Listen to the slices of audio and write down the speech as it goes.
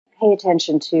pay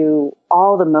attention to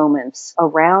all the moments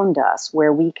around us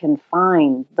where we can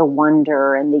find the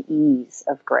wonder and the ease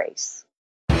of grace.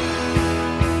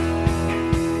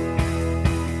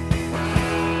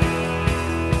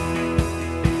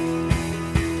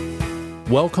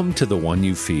 Welcome to The One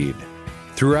You Feed.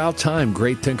 Throughout time,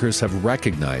 great thinkers have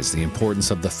recognized the importance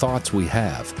of the thoughts we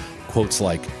have. Quotes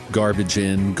like garbage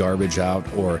in, garbage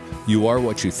out, or you are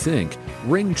what you think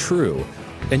ring true.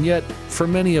 And yet, for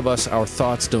many of us, our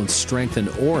thoughts don't strengthen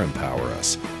or empower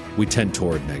us. We tend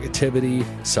toward negativity,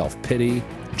 self-pity,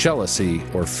 jealousy,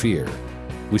 or fear.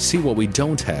 We see what we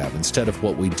don't have instead of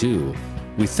what we do.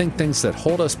 We think things that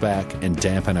hold us back and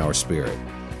dampen our spirit.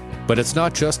 But it's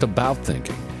not just about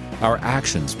thinking. Our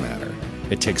actions matter.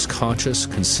 It takes conscious,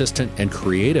 consistent, and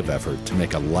creative effort to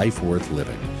make a life worth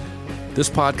living. This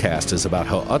podcast is about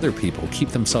how other people keep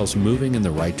themselves moving in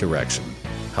the right direction,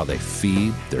 how they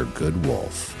feed their good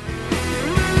wolf.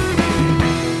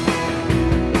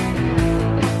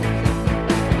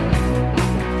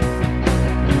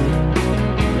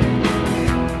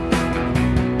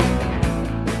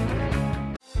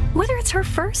 Whether it's her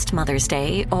first Mother's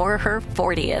Day or her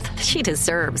 40th, she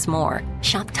deserves more.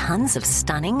 Shop tons of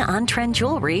stunning on-trend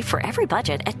jewelry for every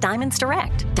budget at Diamonds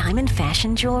Direct. Diamond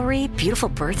fashion jewelry, beautiful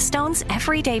birthstones,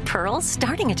 everyday pearls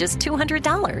starting at just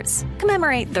 $200.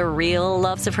 Commemorate the real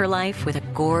loves of her life with a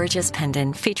gorgeous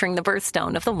pendant featuring the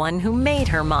birthstone of the one who made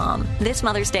her mom. This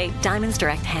Mother's Day, Diamonds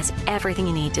Direct has everything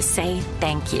you need to say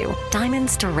thank you.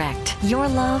 Diamonds Direct. Your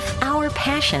love, our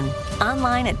passion.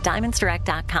 Online at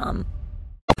diamondsdirect.com.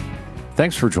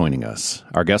 Thanks for joining us.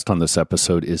 Our guest on this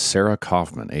episode is Sarah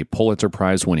Kaufman, a Pulitzer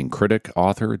Prize-winning critic,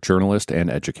 author, journalist, and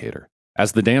educator.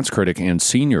 As the dance critic and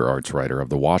senior arts writer of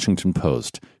The Washington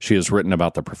Post, she has written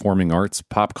about the performing arts,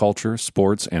 pop culture,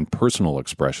 sports, and personal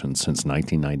expression since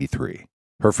 1993.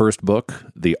 Her first book,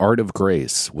 The Art of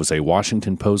Grace, was a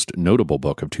Washington Post Notable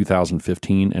Book of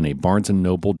 2015 and a Barnes &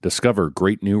 Noble Discover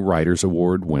Great New Writers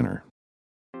Award winner.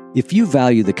 If you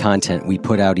value the content we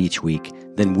put out each week,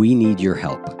 then we need your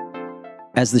help.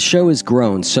 As the show has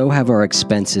grown, so have our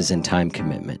expenses and time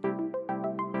commitment.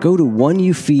 Go to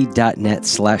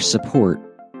oneyoufeed.net/support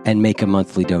and make a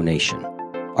monthly donation.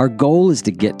 Our goal is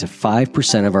to get to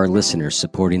 5% of our listeners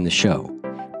supporting the show.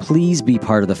 Please be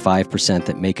part of the 5%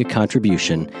 that make a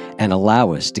contribution and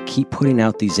allow us to keep putting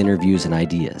out these interviews and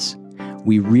ideas.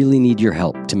 We really need your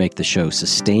help to make the show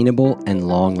sustainable and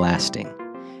long-lasting.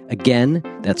 Again,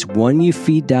 that's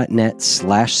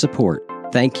oneyoufeed.net/support.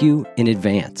 Thank you in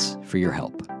advance for your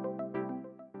help.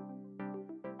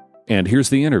 And here's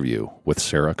the interview with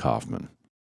Sarah Kaufman.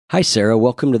 Hi, Sarah.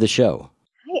 Welcome to the show.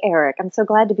 Hi, Eric. I'm so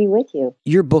glad to be with you.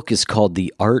 Your book is called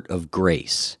The Art of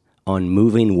Grace, on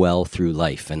moving well through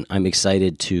life, and I'm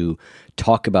excited to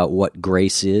talk about what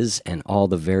grace is and all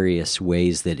the various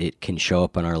ways that it can show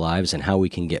up in our lives and how we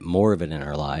can get more of it in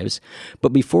our lives.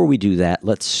 But before we do that,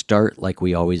 let's start like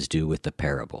we always do with the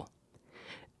parable.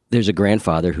 There's a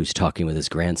grandfather who's talking with his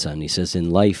grandson. He says, in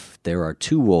life, there are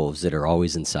two wolves that are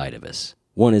always inside of us.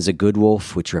 One is a good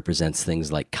wolf, which represents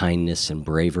things like kindness and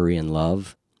bravery and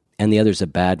love. And the other's a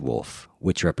bad wolf,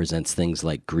 which represents things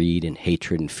like greed and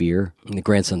hatred and fear. And the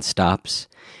grandson stops,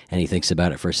 and he thinks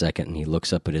about it for a second, and he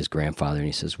looks up at his grandfather, and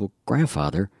he says, well,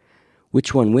 grandfather,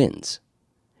 which one wins?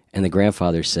 And the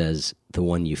grandfather says, the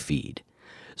one you feed.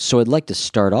 So I'd like to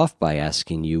start off by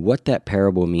asking you what that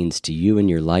parable means to you in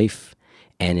your life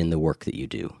and in the work that you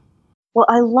do. Well,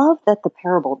 I love that the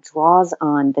parable draws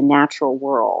on the natural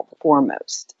world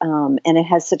foremost, and it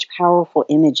has such powerful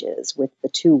images with the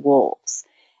two wolves.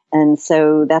 And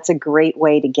so that's a great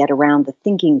way to get around the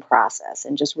thinking process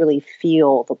and just really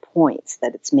feel the points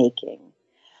that it's making.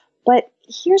 But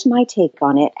here's my take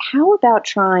on it. How about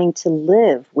trying to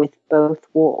live with both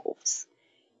wolves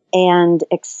and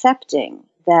accepting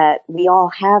that we all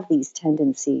have these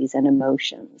tendencies and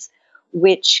emotions,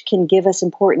 which can give us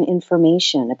important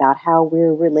information about how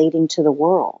we're relating to the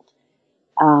world.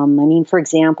 For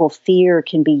example, fear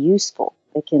can be useful.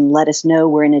 It can let us know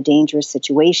we're in a dangerous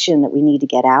situation that we need to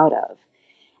get out of.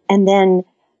 And then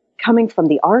coming from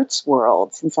the arts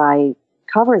world, since I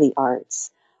cover the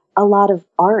arts, a lot of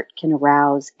art can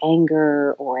arouse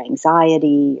anger or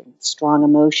anxiety, strong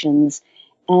emotions,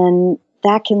 and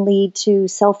that can lead to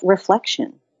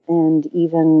self-reflection and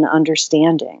even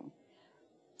understanding.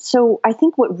 So I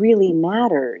think what really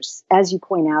matters, as you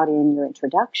point out in your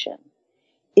introduction,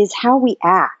 is how we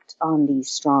act on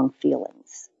these strong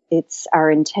feelings. It's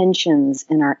our intentions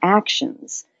and our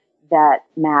actions that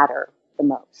matter the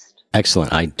most.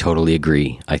 Excellent. I totally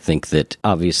agree. I think that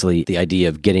obviously the idea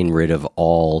of getting rid of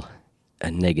all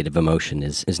a negative emotion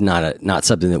is not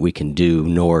something that we can do,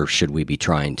 nor should we be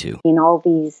trying to. In all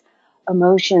these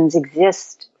emotions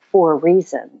exist for a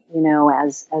reason.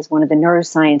 As one of the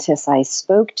neuroscientists I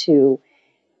spoke to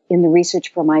in the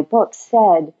research for my book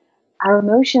said, our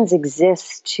emotions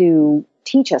exist to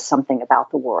teach us something about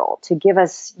the world, to give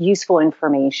us useful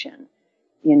information,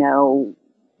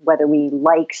 whether we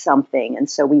like something and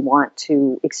so we want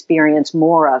to experience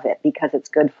more of it because it's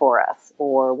good for us,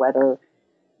 or whether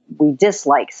we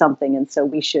dislike something and so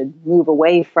we should move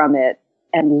away from it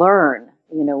and learn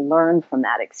from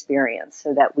that experience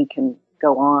so that we can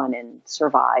go on and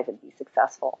survive and be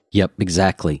successful. Yep,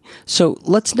 exactly. So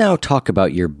let's now talk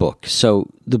about your book. So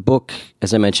the book,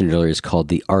 as I mentioned earlier, is called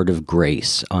The Art of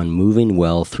Grace on Moving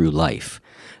Well Through Life.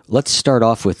 Let's start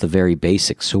off with the very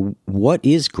basics. So what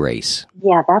is grace?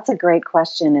 Yeah, that's a great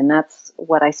question. And that's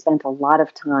what I spent a lot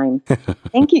of time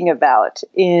thinking about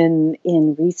in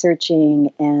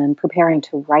researching and preparing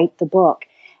to write the book.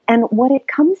 And what it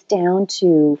comes down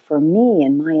to, for me,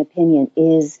 in my opinion,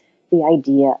 is the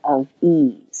idea of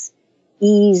ease.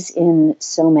 Ease in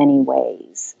so many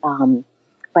ways.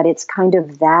 But it's kind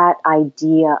of that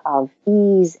idea of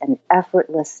ease and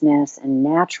effortlessness and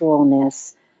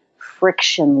naturalness,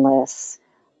 frictionless,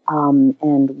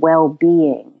 and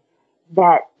well-being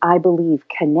that I believe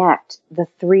connect the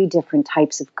three different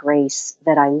types of grace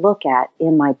that I look at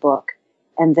in my book.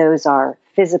 And those are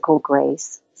physical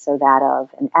grace, so that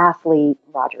of an athlete,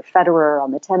 Roger Federer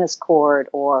on the tennis court,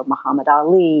 or Muhammad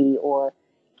Ali, or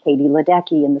Katie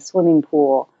Ledecky in the swimming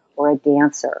pool, or a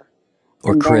dancer.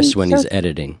 Or And Chris then when he's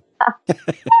editing.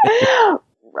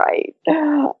 Right.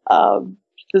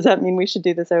 Does that mean we should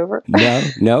do this over?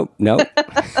 No.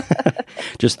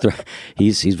 Just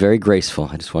he's very graceful.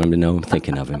 I just want him to know I'm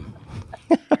thinking of him.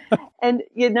 And,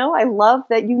 I love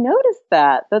that you noticed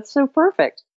that. That's so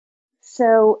perfect.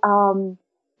 So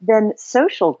then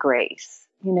social grace,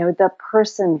 the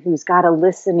person who's got a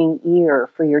listening ear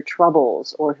for your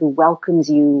troubles, or who welcomes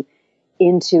you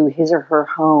into his or her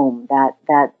home,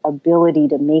 that ability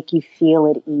to make you feel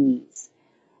at ease.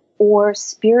 Or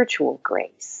spiritual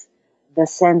grace, the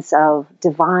sense of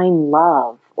divine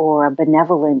love or a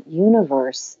benevolent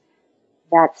universe,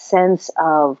 that sense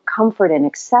of comfort and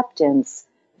acceptance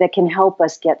that can help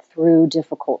us get through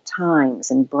difficult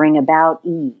times and bring about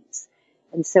ease.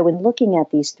 And so in looking at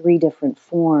these three different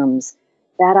forms,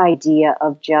 that idea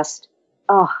of just,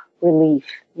 relief,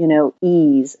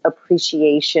 ease,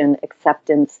 appreciation,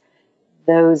 acceptance,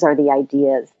 those are the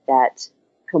ideas that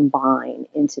combine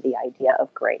into the idea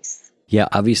of grace. Yeah,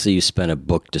 obviously you spent a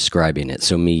book describing it,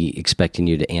 so me expecting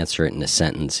you to answer it in a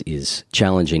sentence is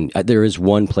challenging. There is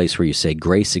one place where you say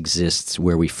grace exists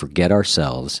where we forget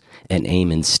ourselves and aim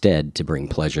instead to bring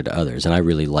pleasure to others, and I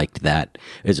really liked that.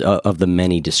 Of the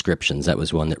many descriptions, that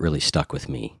was one that really stuck with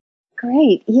me.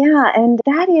 Great. Yeah. And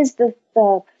that is the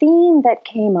theme that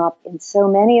came up in so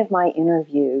many of my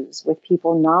interviews with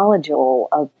people knowledgeable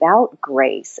about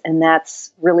grace. And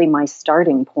that's really my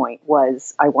starting point,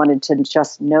 was I wanted to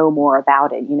just know more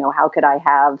about it. How could I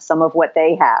have some of what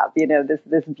they have,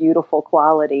 this beautiful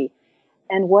quality.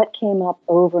 And what came up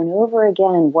over and over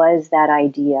again was that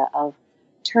idea of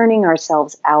turning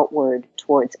ourselves outward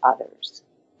towards others,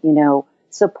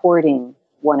 supporting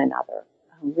one another,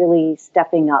 really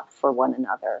stepping up for one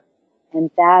another. And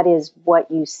that is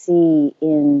what you see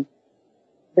in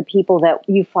the people that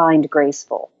you find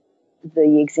graceful.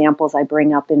 The examples I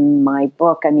bring up in my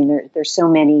book, there's so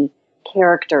many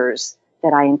characters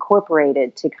that I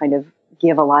incorporated to kind of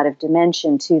give a lot of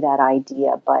dimension to that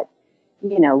idea. But,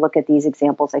 look at these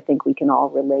examples. I think we can all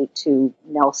relate to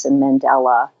Nelson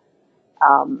Mandela,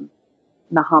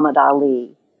 Muhammad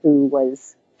Ali, who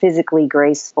was physically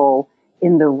graceful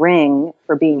in the ring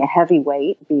for being a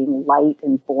heavyweight, being light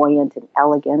and buoyant and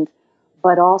elegant,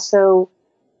 but also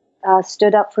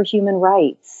stood up for human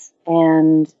rights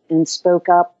and spoke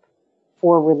up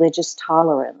for religious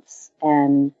tolerance,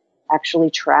 and actually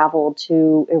traveled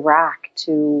to Iraq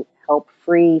to help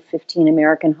free 15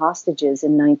 American hostages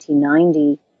in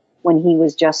 1990 when he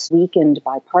was just weakened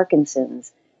by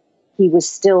Parkinson's. He was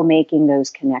still making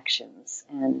those connections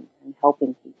and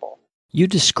helping people. You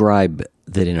describe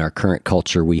that in our current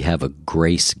culture we have a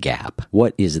grace gap.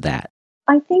 What is that?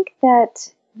 I think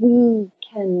that we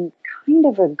can kind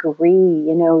of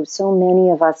agree, so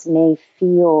many of us may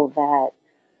feel that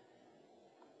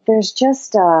there's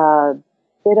just a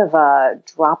bit of a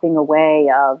dropping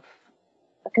away of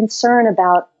a concern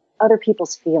about other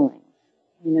people's feelings.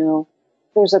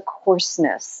 There's a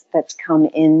coarseness that's come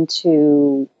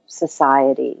into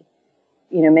society.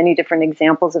 Many different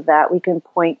examples of that we can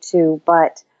point to,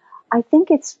 but I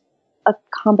think it's a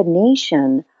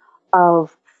combination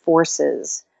of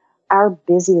forces. Our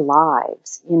busy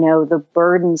lives, the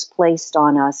burdens placed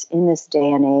on us in this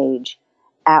day and age,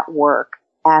 at work,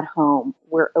 at home.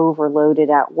 We're overloaded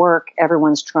at work.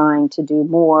 Everyone's trying to do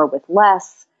more with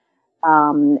less.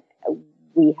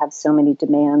 We have so many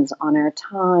demands on our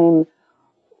time.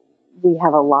 We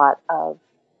have a lot of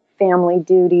family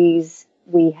duties.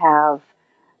 We have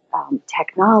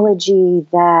technology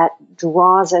that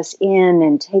draws us in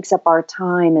and takes up our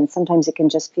time. And sometimes it can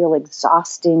just feel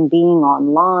exhausting being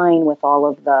online with all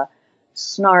of the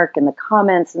snark and the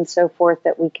comments and so forth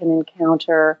that we can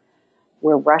encounter.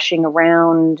 We're rushing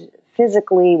around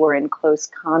physically. We're in close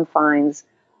confines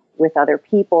with other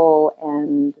people.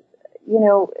 And,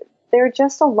 there are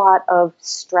just a lot of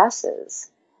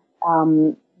stresses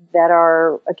that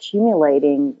are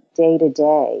accumulating day to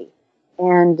day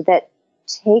and that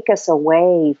take us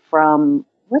away from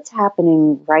what's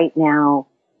happening right now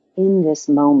in this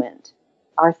moment.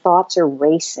 Our thoughts are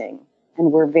racing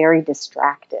and we're very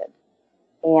distracted.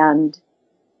 And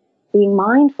being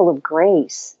mindful of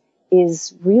grace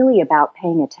is really about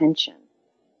paying attention.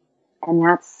 And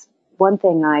that's one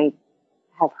thing I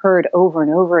have heard over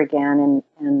and over again,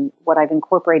 and what I've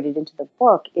incorporated into the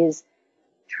book is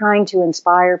trying to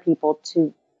inspire people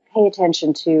to pay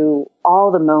attention to all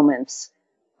the moments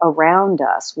around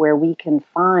us where we can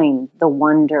find the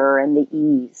wonder and the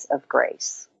ease of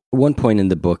grace. At one point in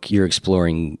the book, you're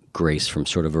exploring grace from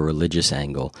sort of a religious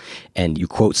angle, and you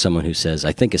quote someone who says,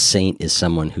 "I think a saint is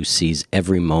someone who sees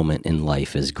every moment in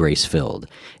life as grace-filled,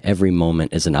 every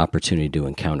moment as an opportunity to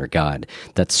encounter God."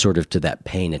 That's sort of to that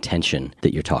paying attention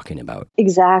that you're talking about.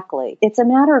 Exactly. It's a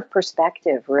matter of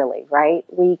perspective, really, right?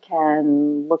 We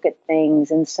can look at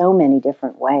things in so many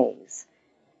different ways.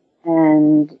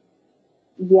 And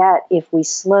yet, if we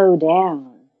slow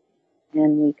down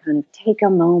and we kind of take a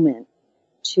moment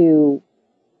to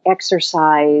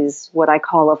exercise what I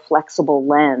call a flexible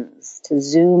lens, to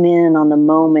zoom in on the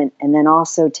moment and then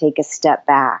also take a step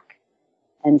back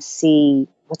and see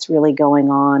what's really going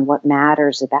on, what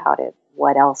matters about it,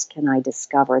 what else can I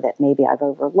discover that maybe I've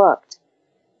overlooked.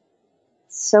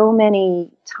 So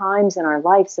many times in our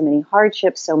life, so many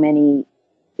hardships, so many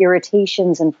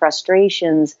irritations and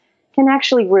frustrations can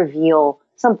actually reveal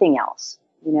something else.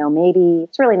 Maybe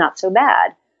it's really not so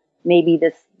bad. Maybe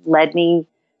this led me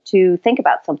to think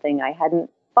about something I hadn't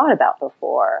thought about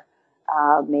before.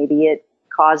 Maybe it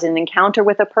caused an encounter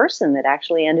with a person that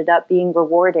actually ended up being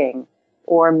rewarding.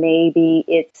 Or maybe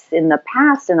it's in the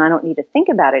past and I don't need to think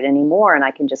about it anymore and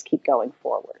I can just keep going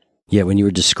forward. Yeah, when you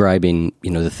were describing,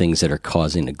 the things that are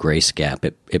causing a grace gap,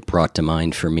 it brought to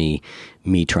mind for me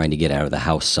trying to get out of the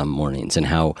house some mornings and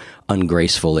how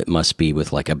ungraceful it must be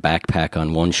with like a backpack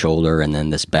on one shoulder and then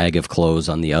this bag of clothes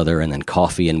on the other and then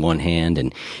coffee in one hand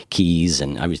and keys.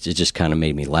 And it just kind of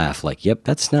made me laugh like, yep,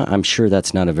 I'm sure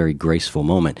that's not a very graceful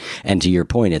moment. And to your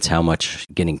point, it's how much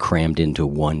getting crammed into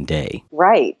one day.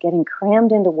 Right. Getting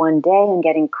crammed into one day and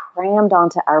getting crammed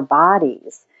onto our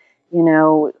bodies.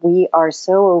 We are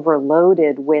so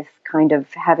overloaded with kind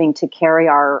of having to carry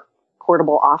our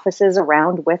portable offices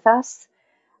around with us,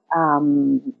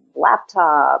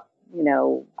 laptop,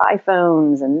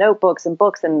 iPhones and notebooks and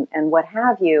books and what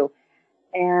have you.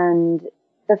 And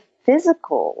the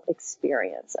physical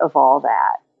experience of all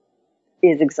that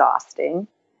is exhausting.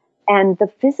 And the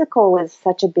physical is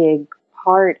such a big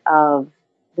part of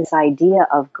this idea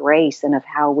of grace and of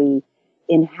how we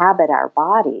inhabit our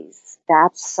bodies.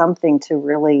 That's something to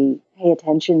really pay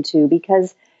attention to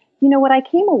because, what I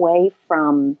came away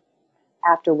from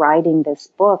after writing this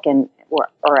book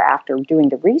or after doing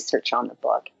the research on the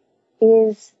book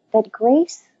is that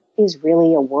grace is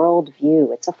really a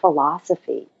worldview. It's a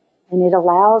philosophy, and it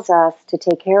allows us to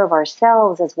take care of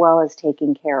ourselves as well as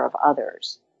taking care of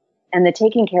others. And the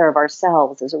taking care of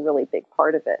ourselves is a really big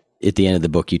part of it. At the end of the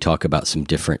book, you talk about some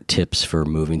different tips for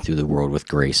moving through the world with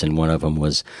grace. And one of them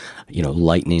was,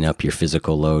 lightening up your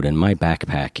physical load. And my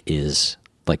backpack is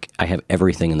like, I have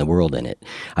everything in the world in it.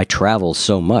 I travel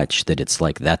so much that it's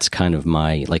like, that's kind of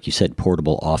my, like you said,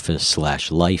 portable office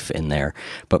 / life in there.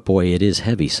 But boy, it is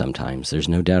heavy sometimes. There's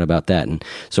no doubt about that. And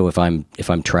so if I'm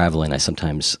traveling, I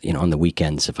sometimes, on the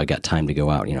weekends, if I got time to go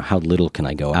out, how little can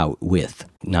I go out with?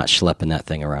 Not schlepping that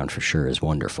thing around for sure is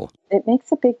wonderful. It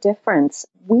makes a big difference.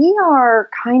 We are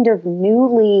kind of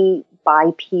newly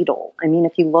bipedal. I mean,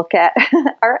 if you look at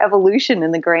our evolution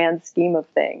in the grand scheme of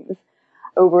things,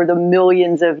 over the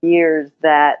millions of years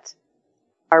that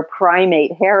our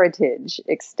primate heritage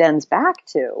extends back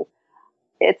to,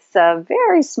 it's a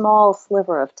very small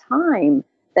sliver of time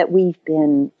that we've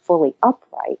been fully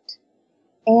upright.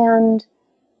 And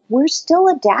we're still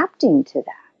adapting to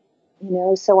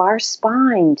that, so our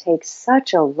spine takes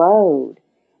such a load.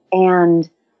 And,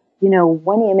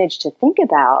 one image to think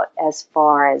about as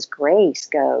far as grace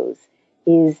goes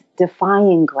is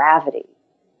defying gravity.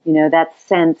 You know, that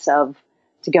sense of,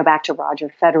 to go back to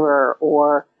Roger Federer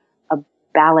or a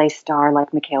ballet star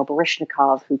like Mikhail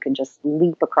Baryshnikov, who can just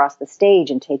leap across the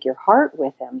stage and take your heart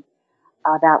with him,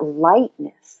 that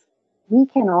lightness. We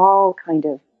can all kind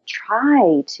of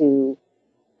try to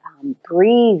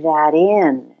breathe that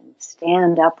in and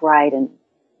stand upright and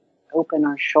open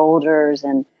our shoulders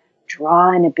and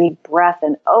draw in a big breath.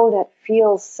 And oh, that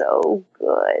feels so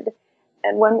good.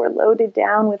 And when we're loaded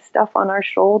down with stuff on our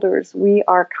shoulders, we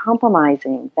are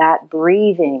compromising that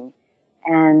breathing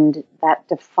and that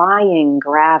defying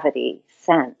gravity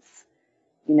sense.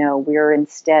 You know, we're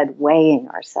instead weighing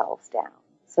ourselves down.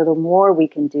 So the more we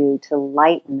can do to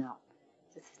lighten up,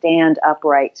 to stand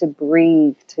upright, to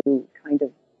breathe, to kind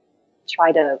of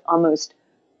try to almost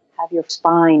have your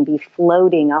spine be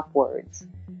floating upwards,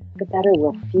 the better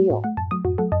we'll feel.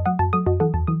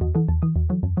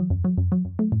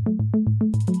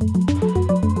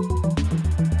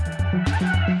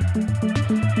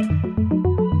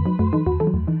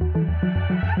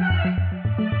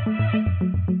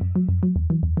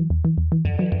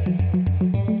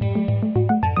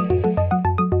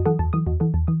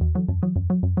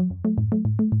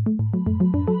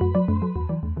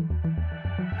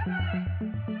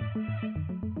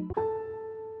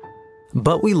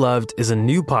 But We Loved is a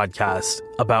new podcast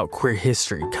about queer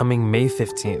history coming May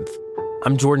 15th.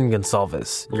 I'm Jordan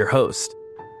Gonsalves, your host.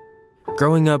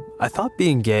 Growing up, I thought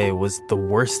being gay was the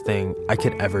worst thing I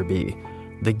could ever be.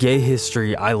 The gay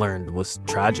history I learned was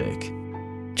tragic.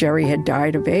 Jerry had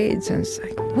died of AIDS, and it's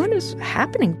like, what is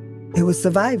happening? It was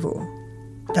survival.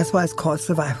 That's why it's called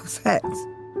survival sex.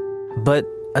 But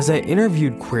as I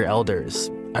interviewed queer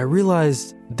elders, I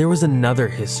realized there was another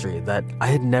history that I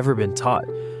had never been taught.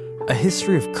 A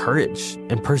history of courage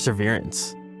and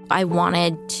perseverance. I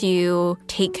wanted to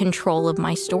take control of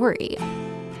my story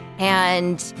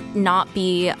and not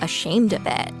be ashamed of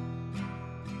it.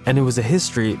 And it was a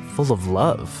history full of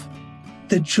love.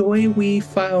 The joy we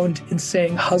found in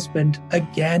saying husband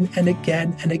again and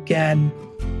again and again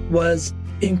was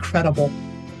incredible.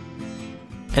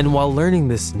 And while learning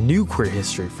this new queer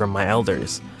history from my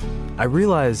elders, I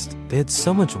realized they had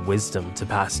so much wisdom to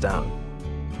pass down.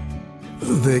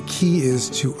 The key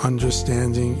is to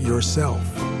understanding yourself,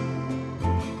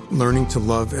 learning to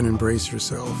love and embrace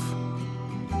yourself.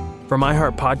 From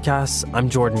iHeart Podcasts,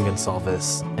 I'm Jordan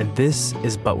Gonsalves, and this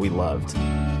is But We Loved.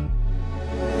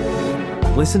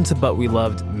 Listen to But We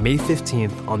Loved May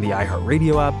 15th on the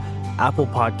iHeartRadio app, Apple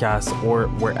Podcasts, or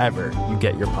wherever you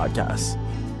get your podcasts.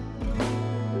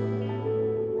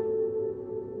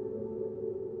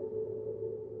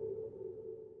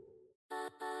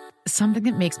 Something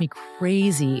that makes me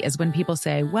crazy is when people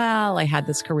say, well, I had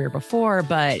this career before,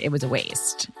 but it was a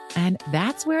waste. And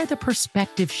that's where the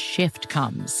perspective shift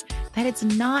comes, that it's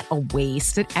not a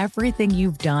waste, that everything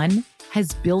you've done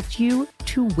has built you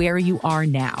to where you are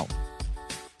now.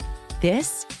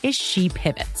 This is She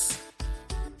Pivots,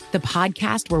 the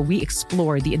podcast where we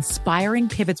explore the inspiring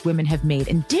pivots women have made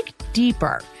and dig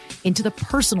deeper into the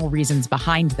personal reasons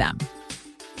behind them.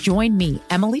 Join me,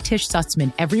 Emily Tish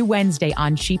Sussman, every Wednesday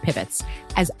on She Pivots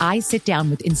as I sit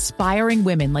down with inspiring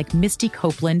women like Misty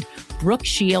Copeland, Brooke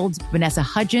Shields, Vanessa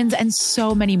Hudgens, and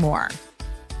so many more.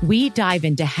 We dive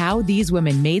into how these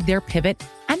women made their pivot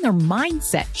and their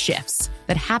mindset shifts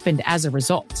that happened as a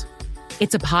result.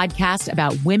 It's a podcast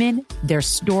about women, their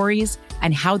stories,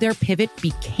 and how their pivot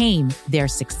became their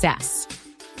success.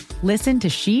 Listen to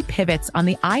She Pivots on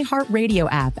the iHeartRadio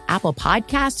app, Apple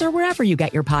Podcasts, or wherever you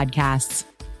get your podcasts.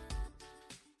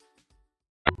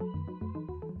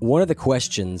 One of the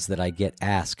questions that I get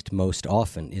asked most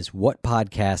often is, what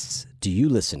podcasts do you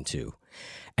listen to?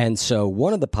 And so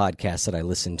one of the podcasts that I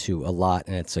listen to a lot,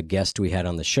 and it's a guest we had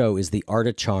on the show, is The Art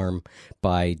of Charm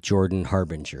by Jordan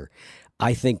Harbinger.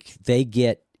 I think they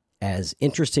get as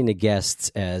interesting to guests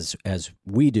as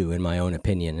we do, in my own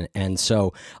opinion. And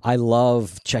so I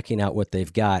love checking out what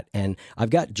they've got. And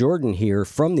I've got Jordan here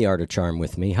from The Art of Charm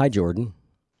with me. Hi, Jordan.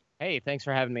 Hey, thanks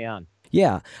for having me on.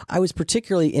 Yeah, I was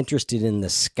particularly interested in the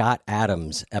Scott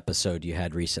Adams episode you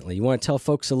had recently. You want to tell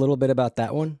folks a little bit about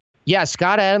that one? Yeah,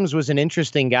 Scott Adams was an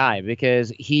interesting guy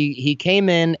because he came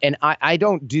in, and I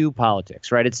don't do politics,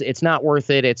 right? It's not worth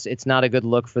it. It's not a good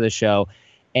look for the show.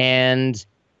 And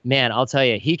man, I'll tell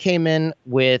you, he came in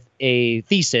with a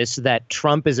thesis that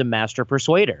Trump is a master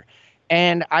persuader.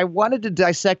 And I wanted to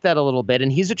dissect that a little bit. And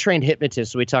he's a trained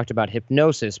hypnotist, so we talked about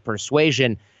hypnosis,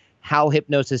 persuasion, how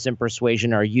hypnosis and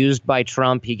persuasion are used by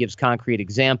Trump. He gives concrete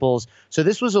examples. So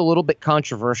this was a little bit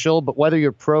controversial, but whether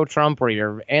you're pro-Trump or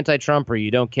you're anti-Trump or you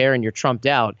don't care and you're Trumped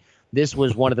out, this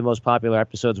was one of the most popular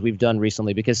episodes we've done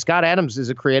recently because Scott Adams is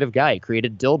a creative guy. He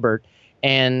created Dilbert,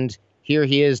 and here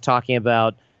he is talking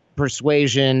about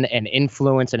persuasion and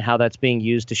influence and how that's being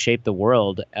used to shape the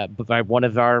world by one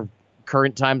of our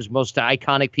current time's most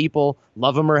iconic people,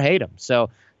 love him or hate him. So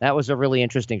that was a really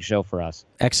interesting show for us.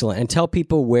 Excellent. And tell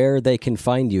people where they can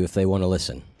find you if they want to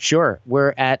listen. Sure.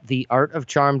 We're at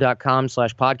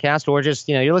theartofcharm.com/podcast, or just,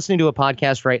 you're listening to a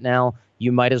podcast right now.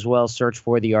 You might as well search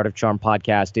for the Art of Charm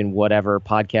podcast in whatever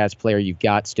podcast player you've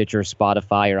got, Stitcher,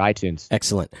 Spotify, or iTunes.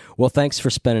 Excellent. Well, thanks for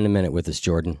spending a minute with us,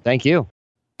 Jordan. Thank you.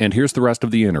 And here's the rest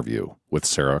of the interview with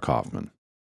Sarah Kaufman.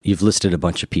 You've listed a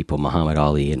bunch of people, Muhammad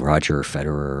Ali and Roger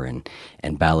Federer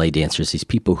and ballet dancers, these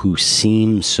people who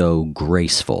seem so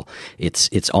graceful. It's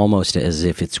almost as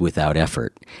if it's without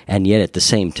effort. And yet at the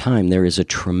same time, there is a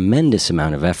tremendous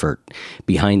amount of effort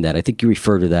behind that. I think you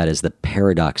refer to that as the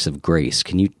paradox of grace.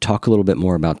 Can you talk a little bit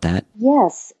more about that?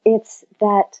 Yes, it's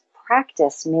that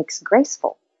practice makes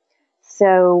graceful.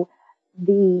 So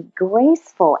the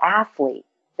graceful athlete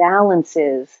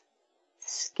balances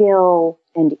skill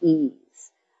and ease.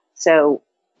 So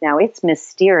now it's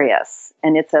mysterious,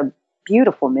 and it's a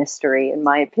beautiful mystery, in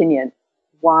my opinion,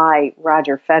 why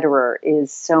Roger Federer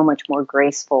is so much more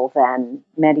graceful than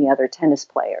many other tennis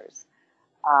players,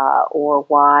 or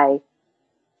why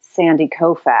Sandy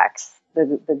Koufax,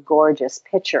 the gorgeous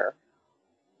pitcher,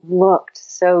 looked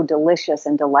so delicious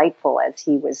and delightful as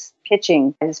he was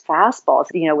pitching his fastballs,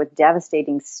 with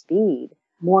devastating speed.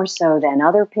 More so than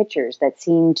other pitchers that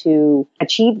seem to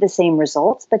achieve the same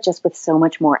results, but just with so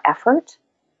much more effort.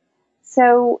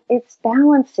 So it's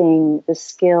balancing the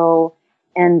skill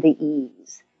and the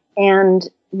ease. And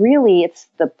really, it's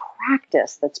the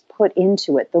practice that's put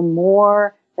into it. The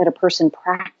more that a person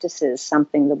practices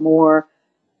something, the more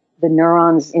the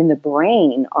neurons in the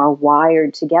brain are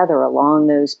wired together along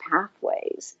those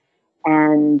pathways.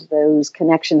 And those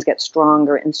connections get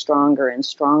stronger and stronger and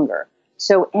stronger.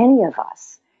 So any of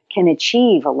us can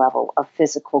achieve a level of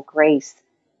physical grace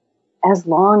as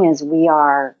long as we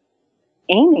are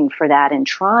aiming for that and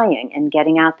trying and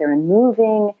getting out there and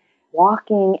moving,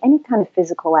 walking, any kind of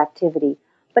physical activity.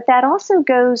 But that also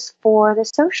goes for the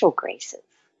social graces.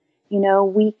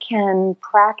 We can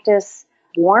practice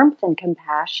warmth and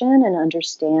compassion and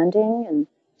understanding and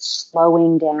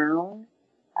slowing down.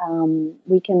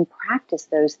 We can practice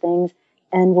those things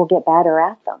and we'll get better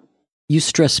at them. You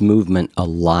stress movement a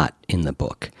lot in the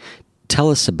book. Tell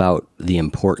us about the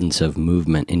importance of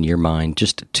movement in your mind,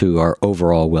 just to our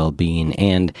overall well-being,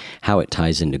 and how it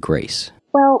ties into grace.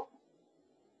 Well,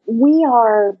 we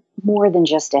are more than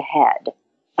just a head.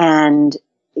 And,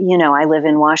 I live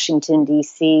in Washington,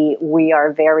 D.C. We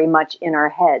are very much in our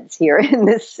heads here in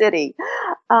this city.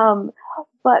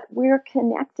 But we're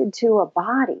connected to a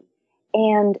body.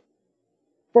 And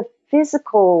the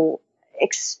physical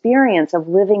experience of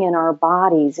living in our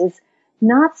bodies is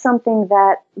not something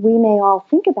that we may all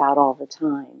think about all the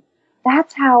time.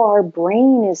 That's how our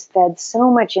brain is fed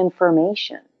so much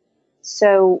information.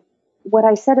 So what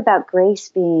I said about grace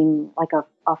being like a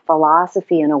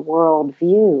philosophy and a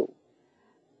worldview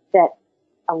that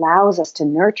allows us to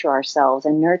nurture ourselves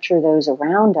and nurture those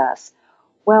around us,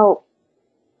 well,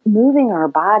 moving our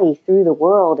body through the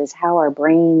world is how our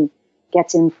brain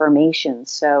gets information.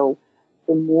 So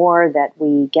the more that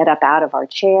we get up out of our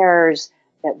chairs,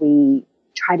 that we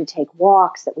try to take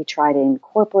walks, that we try to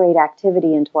incorporate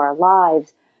activity into our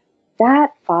lives,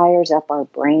 that fires up our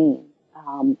brain.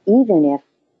 Even if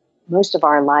most of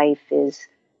our life is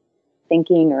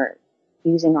thinking or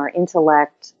using our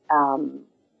intellect,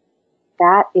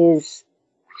 that is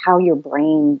how your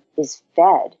brain is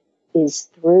fed, is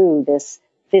through this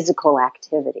physical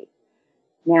activity.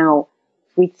 Now,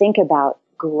 if we think about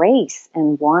grace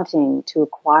and wanting to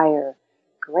acquire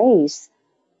grace,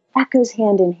 that goes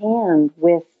hand in hand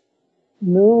with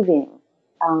moving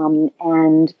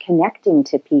and connecting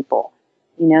to people.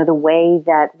 The way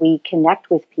that we connect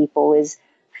with people is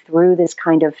through this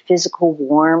kind of physical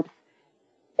warmth,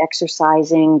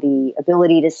 exercising the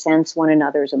ability to sense one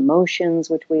another's emotions,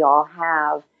 which we all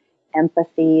have.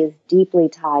 Empathy is deeply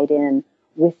tied in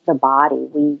with the body.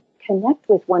 We connect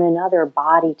with one another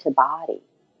body to body.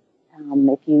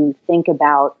 If you think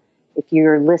about, if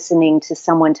you're listening to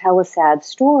someone tell a sad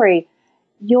story,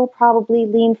 you'll probably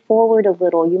lean forward a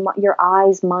little. Your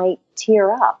eyes might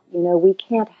tear up. We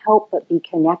can't help but be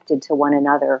connected to one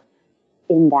another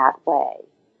in that way.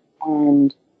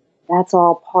 And that's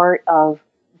all part of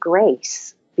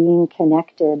grace, being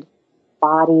connected,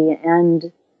 body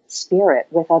and spirit,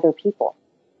 with other people.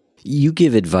 You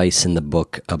give advice in the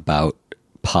book about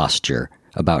posture,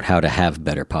 about how to have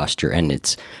better posture, and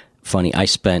it's funny. I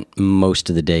spent most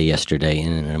of the day yesterday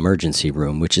in an emergency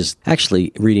room, which is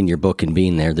actually, reading your book and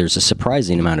being there, there's a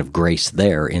surprising amount of grace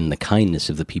there in the kindness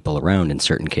of the people around in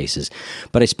certain cases.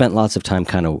 But I spent lots of time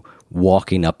kind of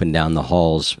walking up and down the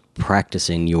halls,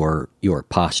 practicing your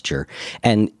posture.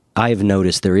 And I've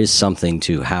noticed there is something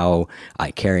to how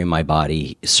I carry my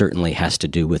body, certainly has to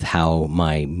do with how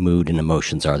my mood and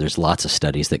emotions are. There's lots of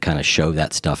studies that kind of show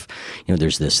that stuff. You know,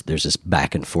 there's this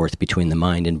back and forth between the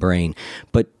mind and brain.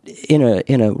 But in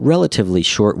a relatively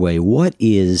short way, what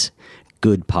is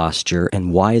good posture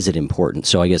and why is it important?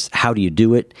 So I guess, how do you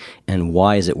do it and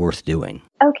why is it worth doing?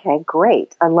 Okay,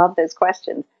 great. I love those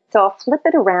questions. So I'll flip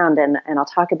it around and I'll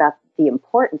talk about the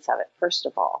importance of it, first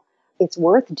of all. It's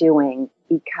worth doing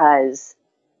because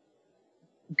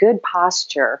good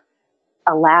posture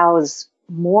allows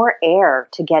more air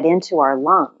to get into our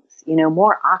lungs,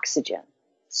 more oxygen.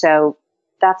 So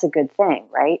that's a good thing,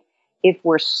 right? If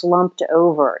we're slumped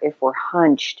over, if we're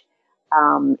hunched,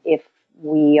 if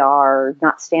we are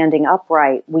not standing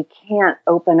upright, we can't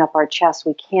open up our chest.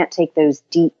 We can't take those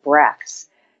deep breaths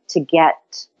to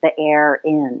get the air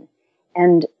in.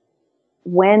 And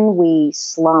when we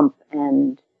slump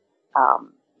and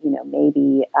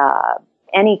maybe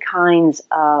any kinds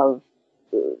of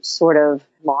sort of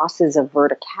losses of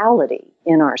verticality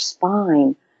in our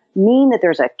spine mean that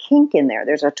there's a kink in there,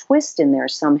 there's a twist in there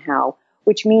somehow,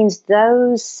 which means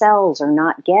those cells are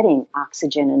not getting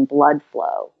oxygen and blood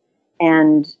flow.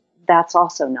 And that's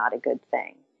also not a good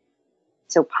thing.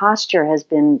 So posture has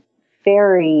been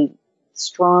very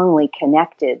strongly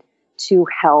connected to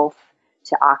health,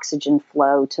 to oxygen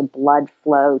flow, to blood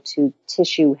flow, to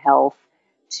tissue health,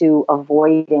 to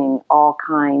avoiding all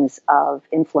kinds of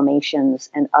inflammations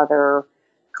and other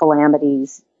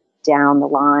calamities down the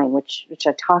line, which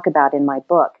I talk about in my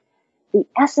book. The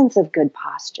essence of good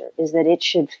posture is that it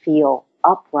should feel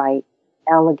upright,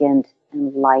 elegant,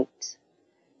 and light.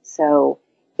 So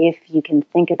if you can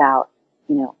think about,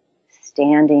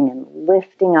 standing and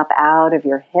lifting up out of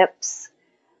your hips,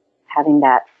 having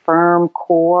that firm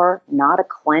core, not a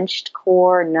clenched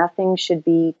core, nothing should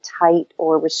be tight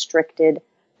or restricted,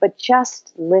 but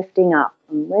just lifting up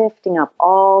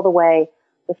all the way,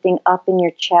 lifting up in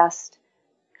your chest,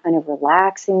 kind of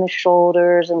relaxing the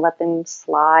shoulders and let them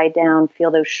slide down. Feel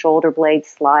those shoulder blades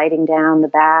sliding down the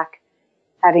back,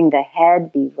 having the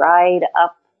head be right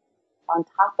up on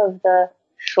top of the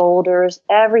shoulders,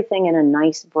 everything in a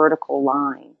nice vertical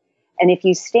line. And if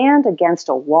you stand against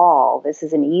a wall, this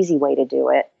is an easy way to do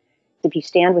it. If you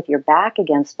stand with your back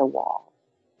against a wall,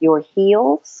 your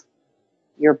heels,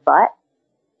 your butt,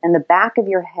 and the back of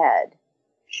your head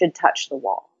should touch the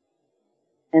wall.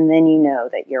 And then you know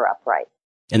that you're upright.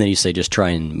 And then you say just try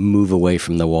and move away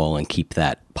from the wall and keep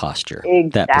that posture,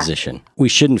 that position. We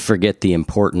shouldn't forget the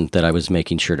important that I was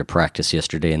making sure to practice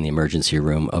yesterday in the emergency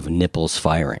room of nipples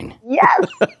firing. Yes,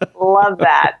 love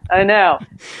that. I know.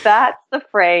 That's the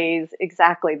phrase,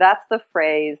 exactly. That's the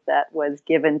phrase that was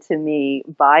given to me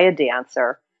by a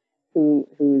dancer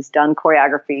who's done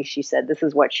choreography. She said this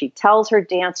is what she tells her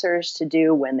dancers to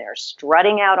do when they're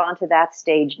strutting out onto that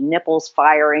stage, nipples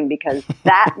firing, because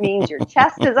that means your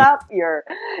chest is up,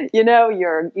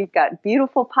 you've got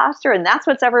beautiful posture, and that's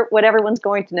what everyone's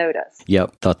going to notice.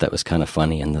 Yep, thought that was kind of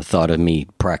funny, and the thought of me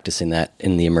practicing that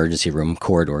in the emergency room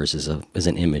corridors is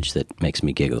an image that makes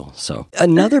me giggle. So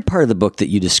another part of the book that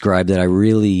you described that I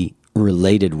really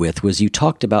related with was you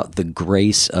talked about the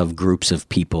grace of groups of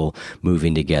people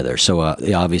moving together. So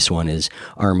the obvious one is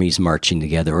armies marching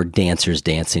together or dancers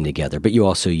dancing together, but you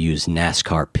also use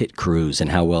NASCAR pit crews and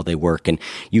how well they work. And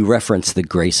you reference the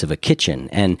grace of a kitchen.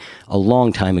 And a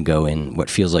long time ago, in what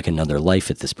feels like another life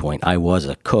at this point, I was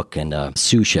a cook and a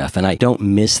sous chef, and I don't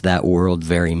miss that world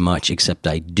very much, except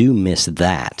I do miss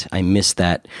that. I miss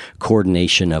that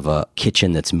coordination of a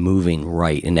kitchen that's moving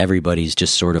right and everybody's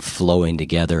just sort of flowing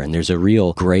together, and there's a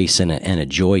real grace and a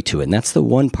joy to it. And that's the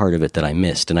one part of it that I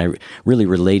missed. And I really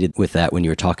related with that when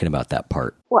you were talking about that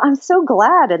part. Well, I'm so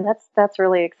glad. And that's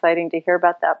really exciting to hear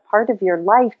about that part of your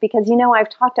life, because,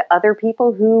 I've talked to other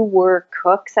people who were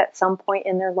cooks at some point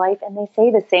in their life, and they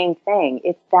say the same thing.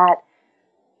 It's that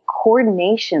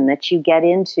coordination that you get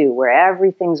into where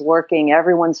everything's working,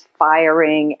 everyone's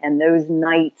firing, and those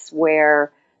nights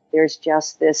where there's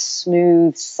just this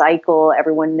smooth cycle.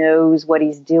 Everyone knows what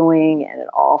he's doing and it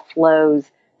all flows,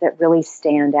 that really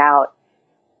stand out.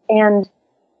 And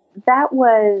that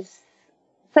was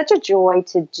such a joy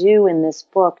to do in this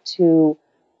book, to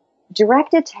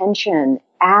direct attention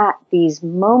at these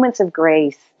moments of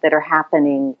grace that are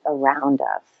happening around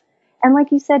us. And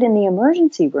like you said, in the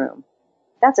emergency room,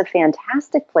 that's a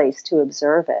fantastic place to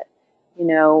observe it,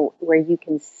 where you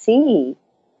can see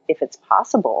if it's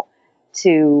possible,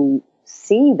 to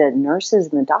see the nurses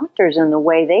and the doctors and the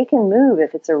way they can move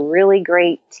if it's a really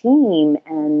great team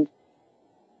and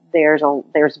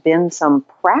there's been some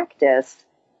practice.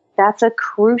 That's a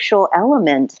crucial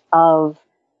element of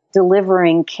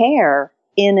delivering care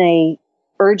in a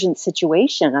urgent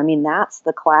situation. I mean, that's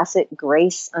the classic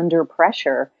grace under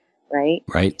pressure, right?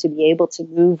 Right. To be able to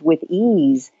move with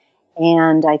ease.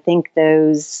 And I think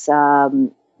those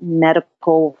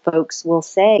medical folks will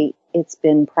say it's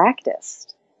been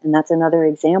practiced. And that's another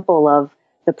example of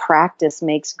the practice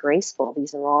makes graceful.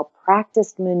 These are all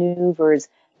practiced maneuvers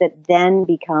that then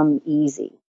become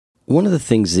easy. One of the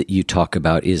things that you talk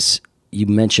about is you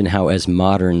mention how as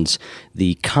moderns,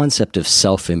 the concept of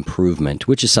self-improvement,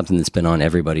 which is something that's been on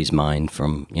everybody's mind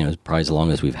from, probably as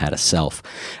long as we've had a self,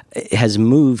 has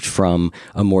moved from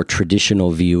a more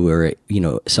traditional view where,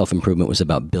 self-improvement was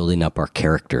about building up our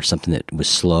character, something that was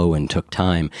slow and took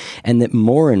time, and that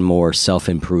more and more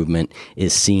self-improvement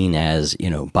is seen as,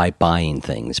 by buying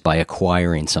things, by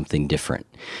acquiring something different.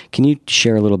 Can you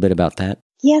share a little bit about that?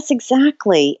 Yes,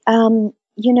 exactly.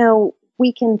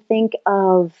 We can think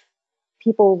of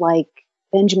people like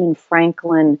Benjamin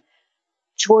Franklin,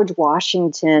 George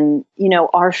Washington,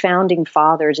 our founding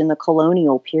fathers in the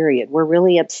colonial period were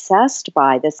really obsessed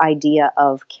by this idea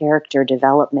of character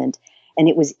development. And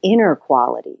it was inner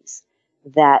qualities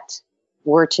that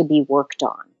were to be worked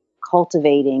on,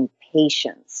 cultivating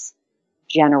patience,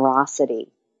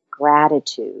 generosity,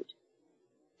 gratitude,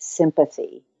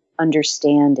 sympathy,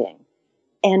 understanding.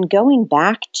 And going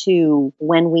back to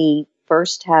when we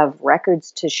first have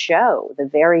records to show, the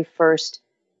very first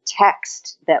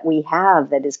text that we have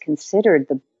that is considered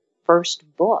the first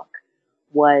book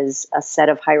was a set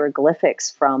of hieroglyphics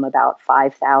from about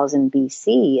 5000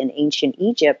 BC in ancient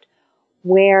Egypt,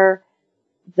 where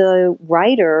the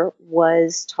writer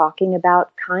was talking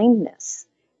about kindness.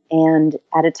 And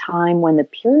at a time when the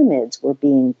pyramids were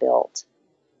being built,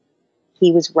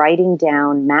 he was writing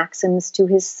down maxims to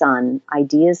his son,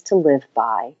 ideas to live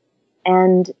by,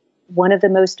 and one of the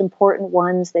most important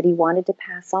ones that he wanted to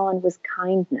pass on was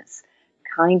kindness.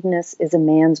 Kindness is a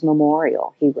man's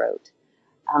memorial, he wrote.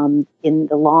 In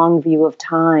the long view of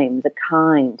time, the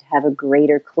kind have a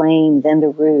greater claim than the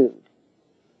rude.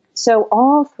 So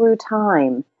all through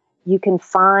time, you can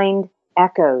find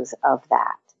echoes of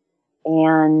that.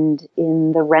 And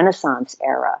in the Renaissance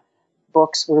era,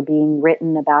 books were being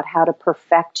written about how to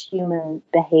perfect human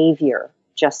behavior,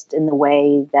 just in the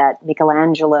way that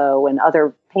Michelangelo and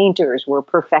other painters were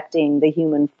perfecting the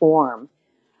human form.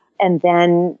 And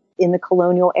then in the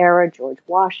colonial era, George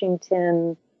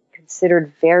Washington,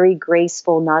 considered very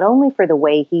graceful, not only for the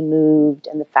way he moved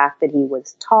and the fact that he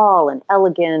was tall and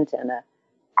elegant and an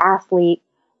athlete,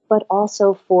 but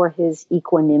also for his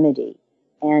equanimity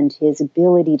and his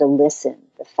ability to listen,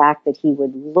 the fact that he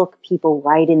would look people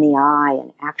right in the eye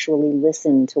and actually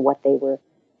listen to what they were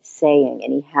saying.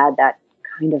 And he had that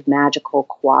kind of magical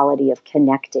quality of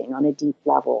connecting on a deep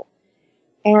level.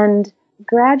 And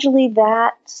gradually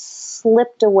that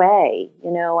slipped away.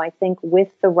 I think with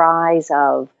the rise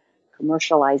of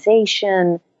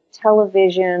commercialization,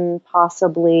 television,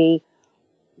 possibly,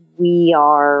 we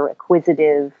are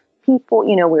acquisitive people.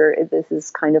 This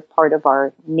is kind of part of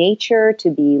our nature to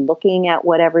be looking at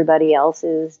what everybody else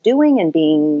is doing and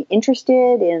being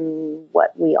interested in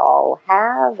what we all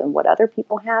have and what other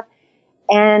people have.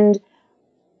 And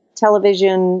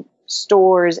television,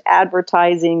 stores,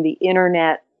 advertising, the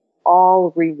internet,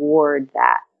 all reward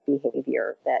that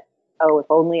behavior that, if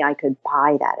only I could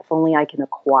buy that, if only I can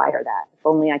acquire that, if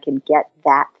only I can get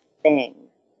that thing,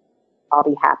 I'll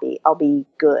be happy, I'll be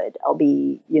good, I'll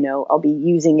be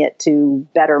using it to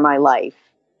better my life,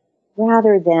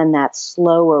 rather than that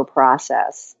slower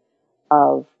process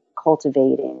of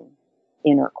cultivating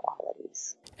inner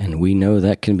qualities. And we know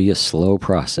that can be a slow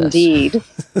process. Indeed.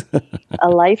 A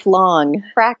lifelong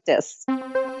practice.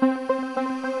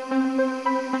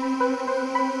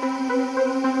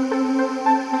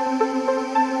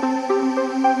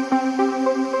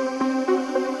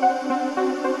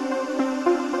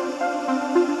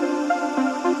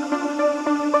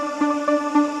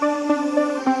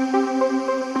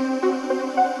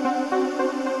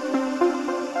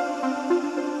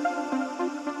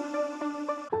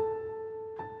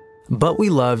 But We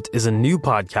Loved is a new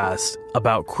podcast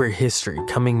about queer history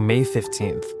coming May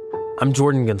 15th. I'm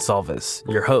Jordan Gonsalves,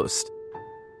 your host.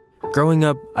 Growing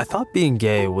up, I thought being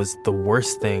gay was the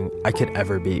worst thing I could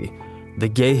ever be. The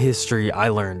gay history I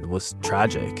learned was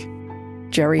tragic.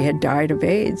 Jerry had died of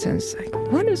AIDS, and it's like,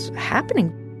 what is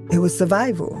happening? It was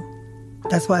survival.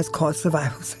 That's why it's called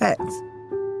survival sex.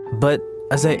 But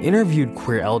as I interviewed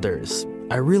queer elders,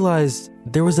 I realized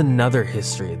there was another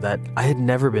history that I had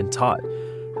never been taught,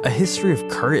 a history of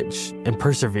courage and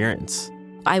perseverance.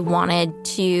 I wanted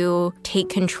to take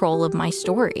control of my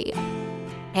story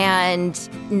and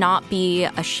not be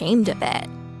ashamed of it.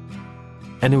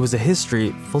 And it was a history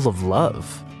full of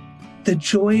love. The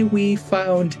joy we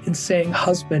found in saying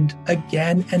husband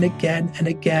again and again and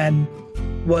again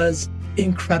was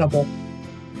incredible.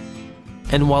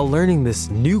 And while learning this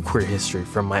new queer history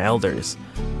from my elders,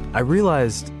 I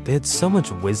realized they had so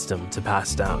much wisdom to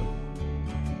pass down.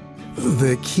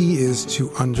 The key is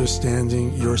to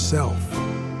understanding yourself,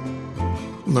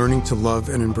 learning to love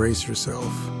and embrace yourself.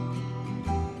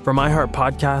 For My Heart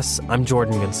Podcasts, I'm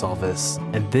Jordan Gonsalves,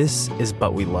 and this is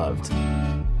But We Loved.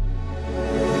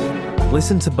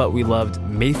 Listen to But We Loved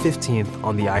May 15th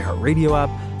on the iHeartRadio app,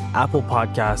 Apple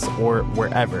Podcasts, or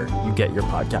wherever you get your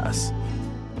podcasts.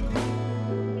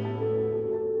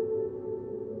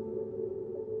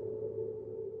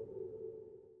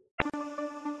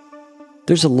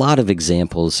 There's a lot of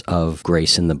examples of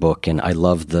grace in the book, and I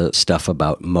love the stuff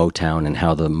about Motown and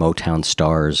how the Motown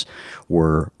stars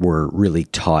were really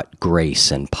taught grace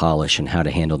and polish and how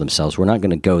to handle themselves. We're not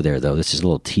going to go there, though. This is a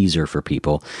little teaser for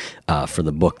people for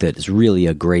the book that is really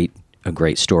a great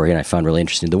story, and I found really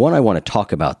interesting. The one I want to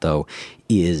talk about, though,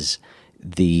 is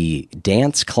the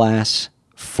dance class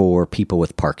for people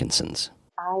with Parkinson's.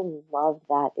 I love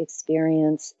that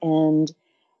experience, and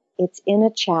it's in a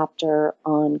chapter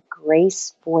on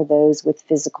grace for those with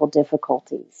physical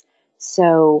difficulties.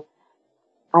 So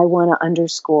I want to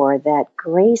underscore that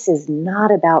grace is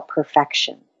not about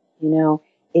perfection.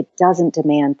 It doesn't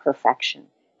demand perfection.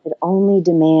 It only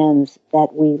demands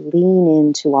that we lean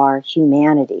into our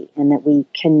humanity and that we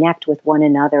connect with one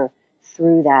another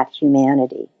through that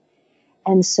humanity.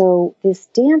 And so this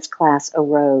dance class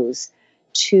arose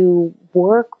to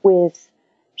work with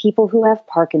people who have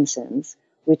Parkinson's,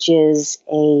 which is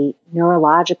a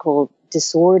neurological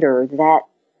disorder that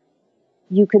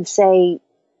you could say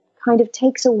kind of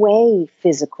takes away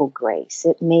physical grace.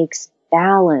 It makes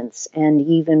balance and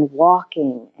even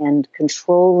walking and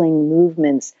controlling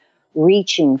movements,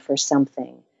 reaching for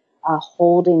something,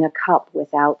 holding a cup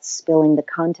without spilling the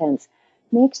contents,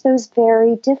 makes those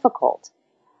very difficult.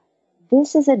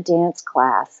 This is a dance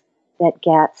class that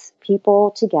gets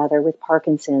people together with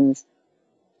Parkinson's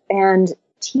and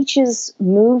teaches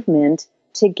movement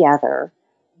together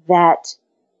that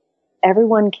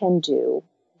everyone can do,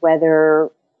 whether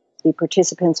the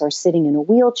participants are sitting in a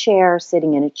wheelchair,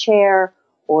 sitting in a chair,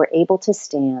 or able to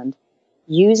stand,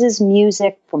 uses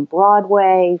music from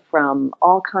Broadway, from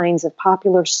all kinds of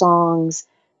popular songs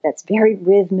that's very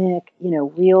rhythmic,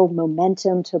 real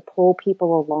momentum to pull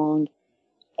people along.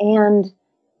 And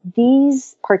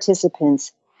these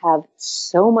participants have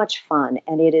so much fun,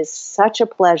 and it is such a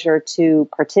pleasure to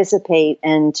participate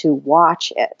and to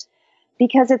watch it,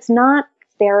 because it's not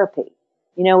therapy.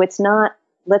 It's not,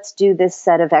 let's do this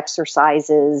set of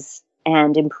exercises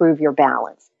and improve your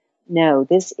balance. No,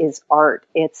 this is art.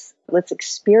 It's, let's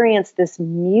experience this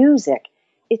music.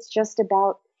 It's just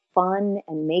about fun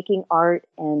and making art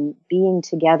and being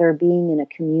together, being in a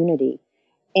community.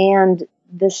 And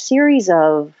the series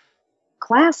of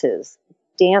classes,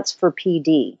 Dance for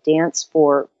PD, Dance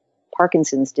for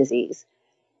Parkinson's disease.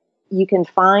 You can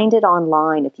find it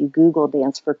online if you Google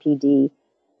Dance for PD.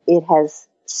 It has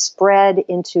spread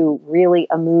into really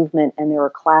a movement, and there are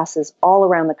classes all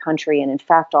around the country and, in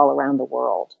fact, all around the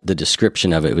world. The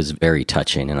description of it was very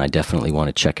touching, and I definitely want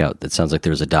to check out. It sounds like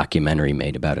there's a documentary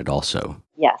made about it also.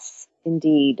 Yes,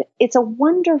 indeed. It's a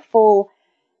wonderful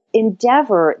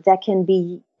endeavor that can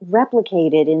be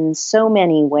replicated in so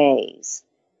many ways.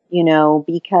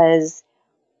 Because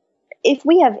if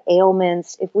we have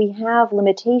ailments, if we have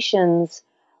limitations,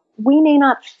 we may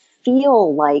not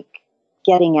feel like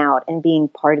getting out and being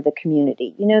part of the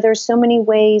community. There's so many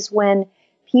ways when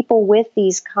people with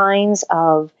these kinds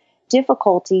of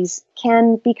difficulties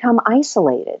can become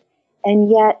isolated. And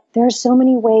yet there's so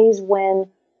many ways when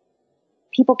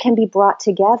people can be brought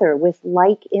together with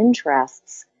like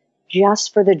interests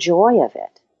just for the joy of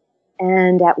it.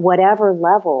 And at whatever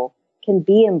level, can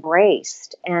be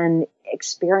embraced and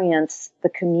experience the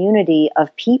community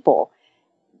of people.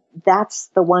 That's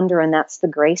the wonder and that's the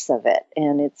grace of it.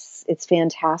 And it's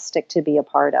fantastic to be a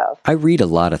part of. I read a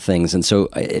lot of things, and so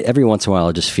every once in a while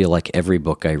I just feel like every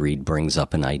book I read brings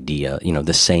up an idea,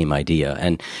 the same idea.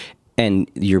 And And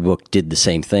your book did the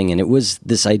same thing. And it was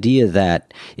this idea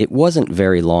that it wasn't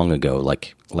very long ago,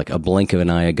 like a blink of an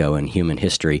eye ago in human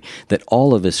history, that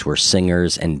all of us were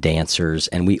singers and dancers,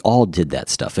 and we all did that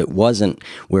stuff. It wasn't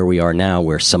where we are now,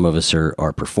 where some of us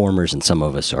are performers and some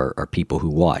of us are people who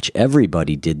watch.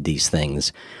 Everybody did these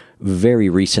things very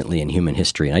recently in human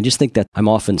history. And I just think that I'm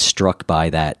often struck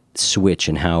by that switch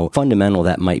and how fundamental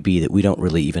that might be that we don't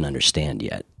really even understand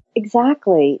yet.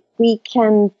 Exactly. We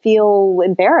can feel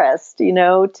embarrassed,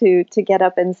 to get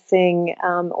up and sing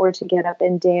or to get up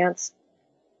and dance,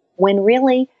 when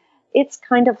really it's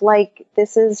kind of like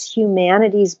this is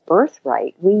humanity's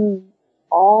birthright. We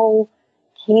all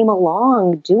came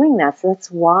along doing that. So that's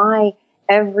why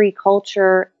every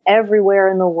culture everywhere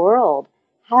in the world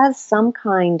has some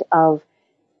kind of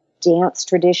dance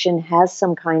tradition, has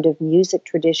some kind of music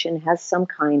tradition, has some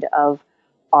kind of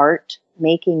art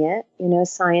making it.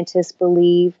 Scientists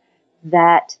believe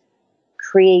that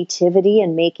creativity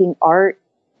and making art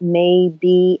may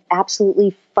be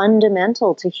absolutely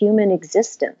fundamental to human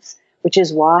existence, which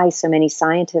is why so many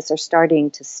scientists are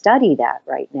starting to study that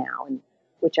right now, and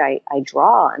which I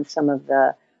draw on some of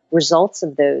the results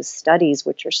of those studies,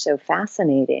 which are so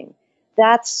fascinating.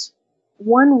 That's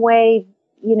one way,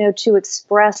 to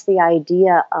express the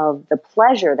idea of the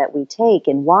pleasure that we take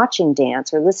in watching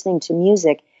dance or listening to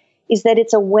music, is that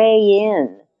it's a way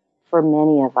in for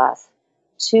many of us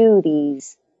to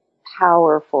these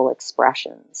powerful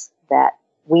expressions that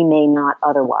we may not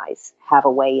otherwise have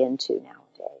a way into nowadays.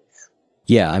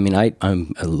 Yeah, I mean,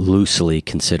 I'm loosely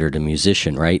considered a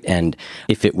musician, right? And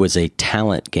if it was a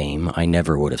talent game, I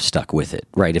never would have stuck with it,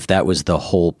 right? If that was the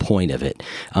whole point of it.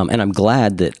 And I'm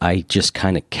glad that I just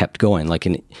kind of kept going.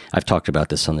 I've talked about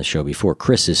this on the show before.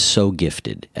 Chris is so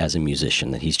gifted as a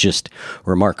musician that he's just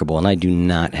remarkable. And I do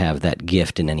not have that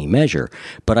gift in any measure,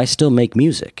 but I still make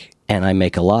music. And I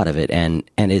make a lot of it, and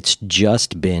it's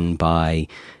just been by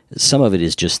some of it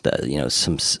is just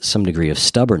some degree of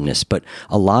stubbornness, but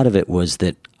a lot of it was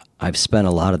that I've spent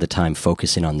a lot of the time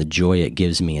focusing on the joy it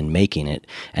gives me in making it,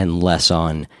 and less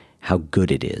on how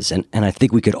good it is. And I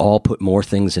think we could all put more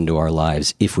things into our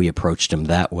lives if we approached them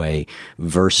that way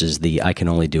versus the I can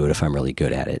only do it if I'm really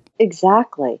good at it.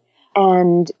 Exactly.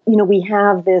 And we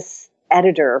have this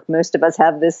editor. Most of us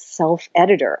have this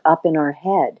self-editor up in our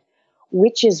head,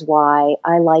 which is why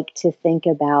I like to think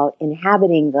about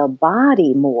inhabiting the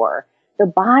body more. The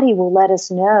body will let us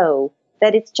know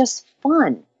that it's just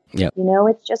fun. Yep.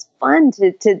 It's just fun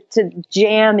to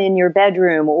jam in your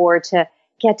bedroom or to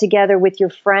get together with your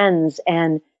friends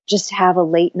and just have a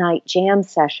late night jam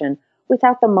session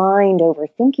without the mind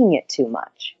overthinking it too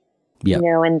much. Yep.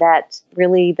 And that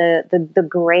really the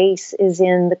grace is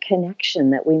in the connection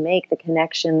that we make, the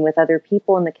connection with other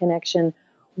people and the connection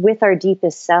with our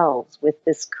deepest selves, with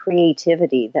this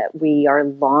creativity that we are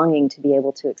longing to be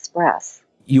able to express.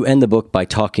 You end the book by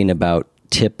talking about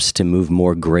tips to move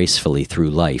more gracefully through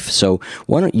life. So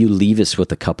why don't you leave us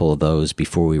with a couple of those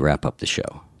before we wrap up the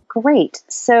show? Great.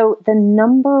 So the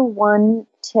number one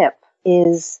tip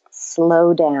is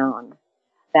slow down.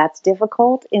 That's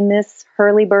difficult in this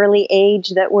hurly-burly age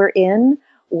that we're in,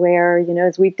 where,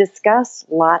 as we've discussed,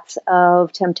 lots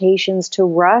of temptations to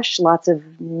rush, lots of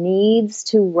needs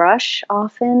to rush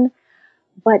often.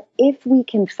 But if we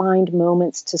can find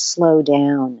moments to slow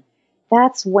down,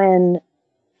 that's when,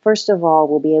 first of all,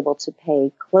 we'll be able to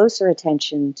pay closer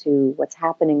attention to what's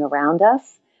happening around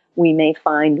us. We may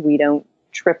find we don't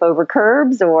trip over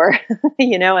curbs or,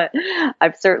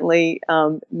 I've certainly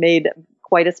made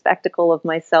quite a spectacle of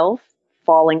myself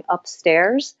falling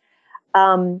upstairs.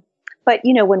 But,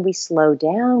 when we slow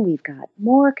down, we've got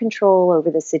more control over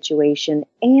the situation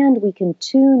and we can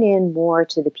tune in more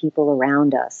to the people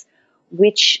around us,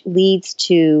 which leads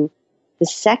to the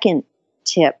second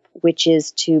tip, which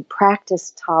is to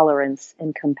practice tolerance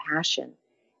and compassion.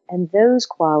 And those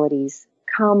qualities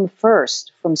come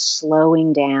first from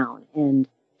slowing down and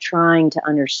trying to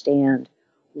understand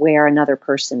where another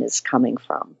person is coming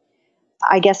from.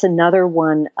 I guess another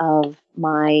one of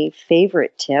my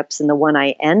favorite tips, and the one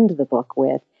I end the book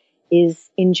with, is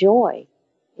enjoy.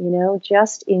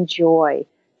 Just enjoy.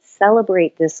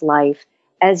 Celebrate this life.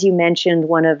 As you mentioned,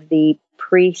 one of the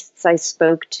priests I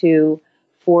spoke to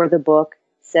for the book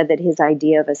said that his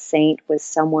idea of a saint was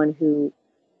someone who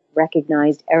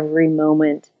recognized every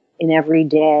moment in every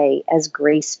day as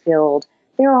grace-filled.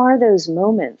 There are those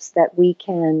moments that we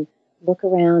can look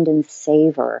around and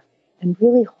savor and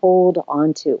really hold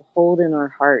in our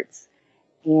hearts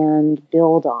and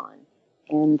build on.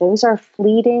 And those are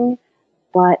fleeting,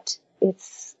 but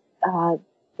it's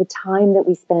the time that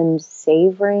we spend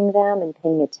savoring them and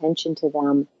paying attention to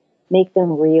them, make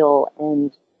them real.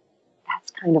 And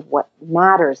that's kind of what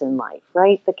matters in life,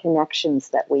 right? The connections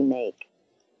that we make.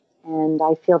 And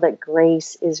I feel that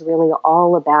grace is really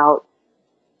all about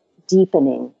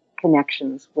deepening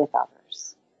connections with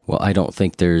others. Well, I don't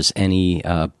think there's any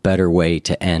better way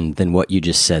to end than what you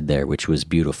just said there, which was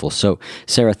beautiful. So,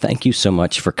 Sarah, thank you so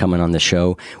much for coming on the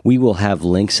show. We will have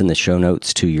links in the show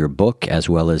notes to your book as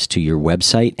well as to your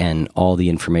website and all the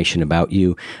information about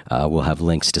you. We'll have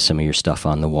links to some of your stuff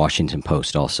on the Washington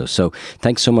Post also. So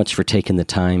thanks so much for taking the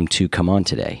time to come on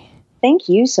today. Thank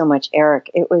you so much, Eric.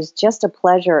 It was just a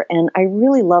pleasure, and I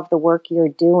really love the work you're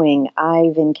doing.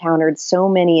 I've encountered so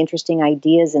many interesting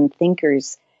ideas and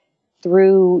thinkers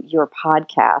through your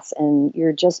podcast, and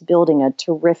you're just building a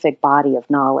terrific body of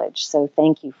knowledge. So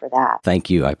thank you for that.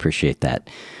 Thank you. I appreciate that.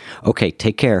 Okay,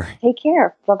 take care. Take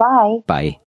care. Bye-bye.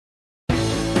 Bye.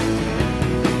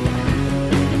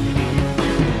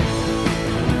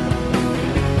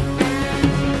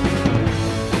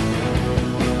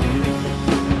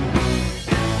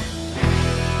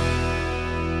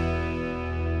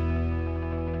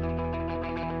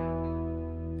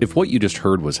 If what you just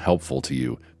heard was helpful to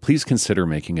you, please consider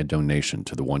making a donation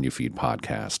to the One You Feed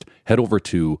podcast. Head over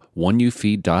to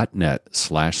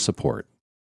oneyoufeed.net/support.